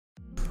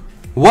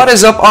What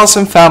is up,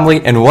 awesome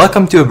family, and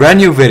welcome to a brand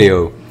new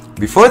video.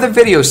 Before the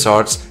video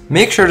starts,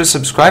 make sure to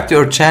subscribe to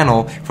our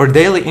channel for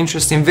daily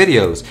interesting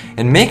videos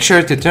and make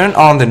sure to turn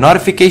on the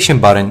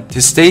notification button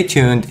to stay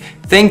tuned.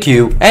 Thank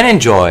you and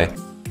enjoy.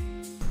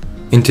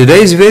 In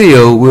today's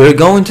video, we are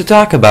going to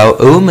talk about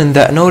a woman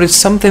that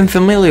noticed something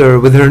familiar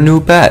with her new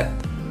pet.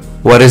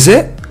 What is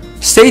it?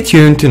 Stay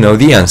tuned to know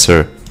the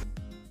answer.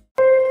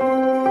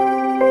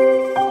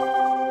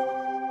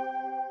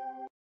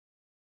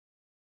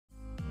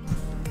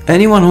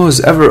 Anyone who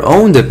has ever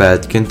owned a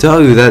pet can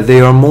tell you that they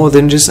are more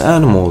than just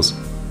animals.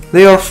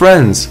 They are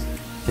friends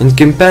and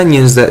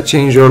companions that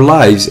change your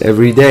lives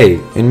every day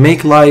and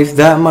make life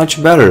that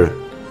much better.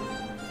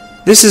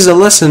 This is a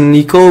lesson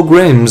Nicole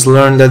Grimes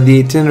learned at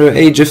the tender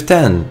age of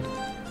 10.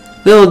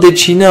 Little did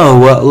she know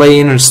what lay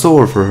in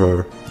store for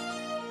her.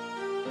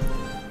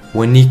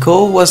 When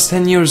Nicole was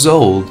 10 years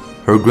old,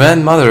 her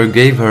grandmother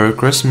gave her a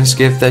Christmas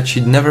gift that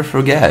she'd never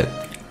forget.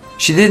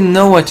 She didn't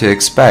know what to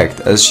expect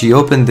as she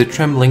opened the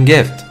trembling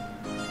gift.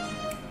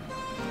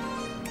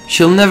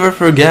 She'll never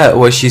forget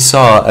what she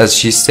saw as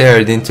she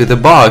stared into the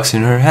box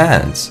in her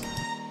hands.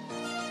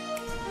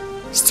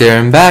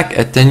 Staring back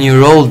at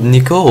 10-year-old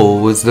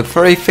Nicole was the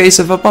furry face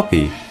of a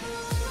puppy.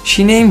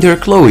 She named her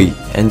Chloe,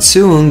 and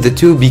soon the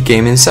two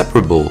became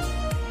inseparable.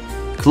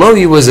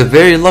 Chloe was a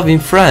very loving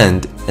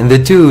friend, and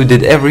the two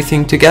did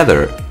everything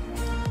together.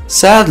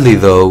 Sadly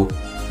though,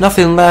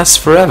 nothing lasts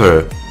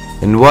forever,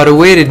 and what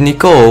awaited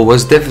Nicole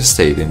was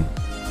devastating.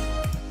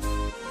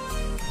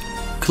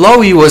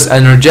 Chloe was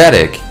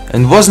energetic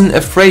and wasn't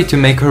afraid to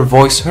make her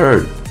voice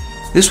heard.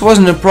 This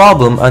wasn't a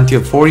problem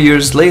until 4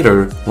 years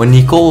later when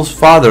Nicole's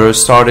father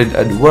started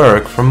at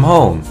work from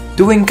home,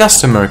 doing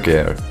customer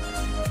care.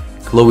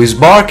 Chloe's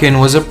barking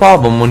was a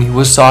problem when he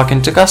was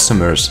talking to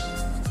customers.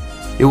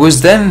 It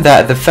was then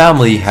that the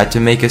family had to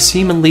make a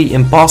seemingly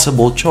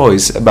impossible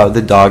choice about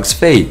the dog's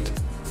fate.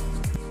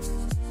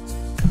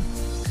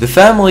 The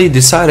family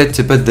decided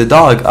to put the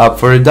dog up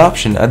for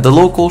adoption at the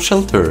local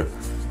shelter.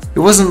 It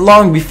wasn't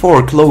long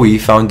before Chloe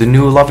found a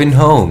new loving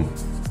home.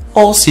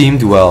 All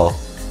seemed well.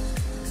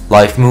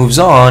 Life moves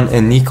on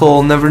and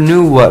Nicole never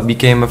knew what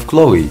became of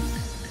Chloe,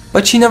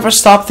 but she never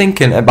stopped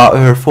thinking about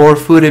her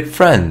four-footed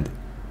friend.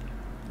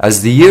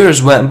 As the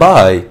years went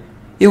by,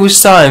 it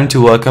was time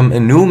to welcome a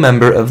new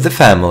member of the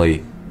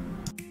family.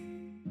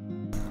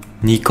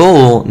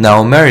 Nicole,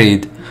 now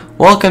married,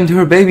 welcomed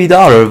her baby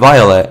daughter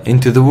Violet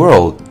into the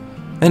world,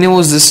 and it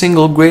was the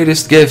single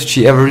greatest gift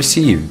she ever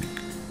received.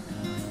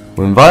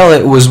 When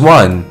Violet was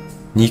 1,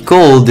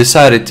 Nicole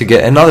decided to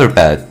get another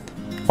pet.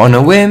 On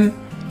a whim,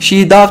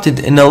 she adopted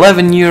an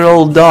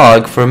 11-year-old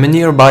dog from a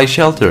nearby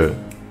shelter.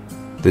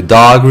 The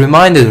dog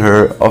reminded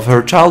her of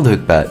her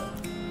childhood pet.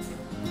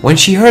 When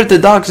she heard the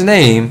dog's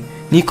name,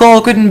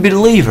 Nicole couldn't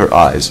believe her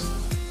eyes.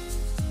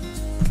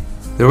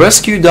 The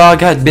rescue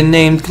dog had been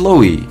named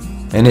Chloe,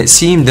 and it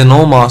seemed an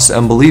almost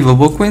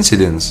unbelievable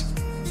coincidence.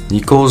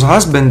 Nicole's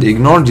husband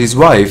ignored his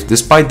wife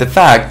despite the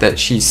fact that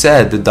she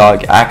said the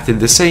dog acted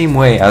the same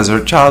way as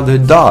her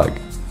childhood dog.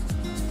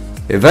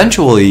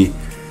 Eventually,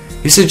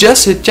 he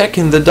suggested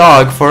checking the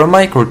dog for a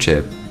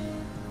microchip.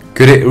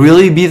 Could it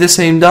really be the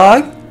same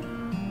dog?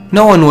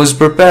 No one was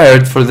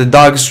prepared for the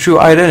dog's true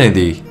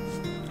identity.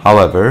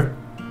 However,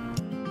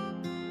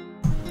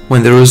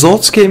 when the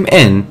results came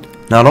in,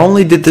 not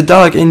only did the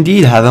dog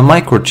indeed have a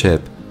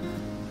microchip,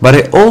 but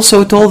it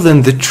also told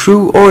them the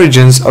true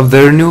origins of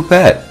their new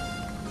pet.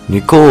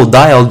 Nicole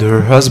dialed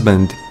her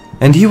husband,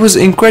 and he was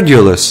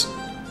incredulous.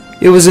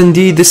 It was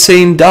indeed the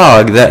same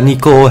dog that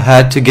Nicole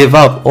had to give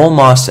up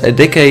almost a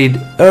decade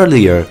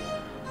earlier.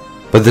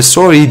 But the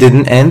story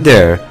didn't end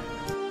there.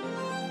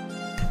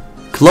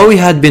 Chloe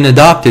had been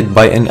adopted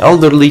by an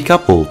elderly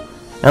couple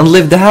and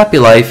lived a happy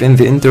life in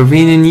the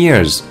intervening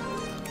years.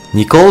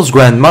 Nicole's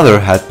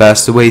grandmother had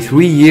passed away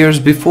 3 years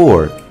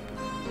before,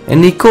 and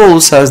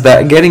Nicole says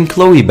that getting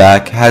Chloe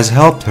back has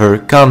helped her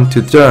come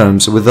to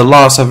terms with the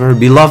loss of her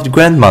beloved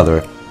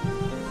grandmother.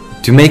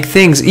 To make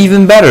things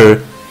even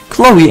better,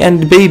 Chloe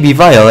and baby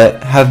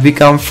Violet have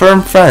become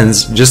firm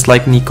friends just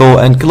like Nicole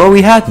and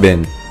Chloe had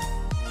been.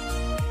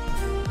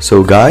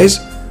 So guys,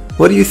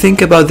 what do you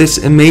think about this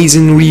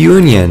amazing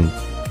reunion?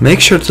 Make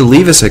sure to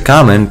leave us a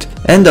comment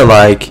and a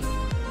like.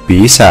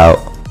 Peace out.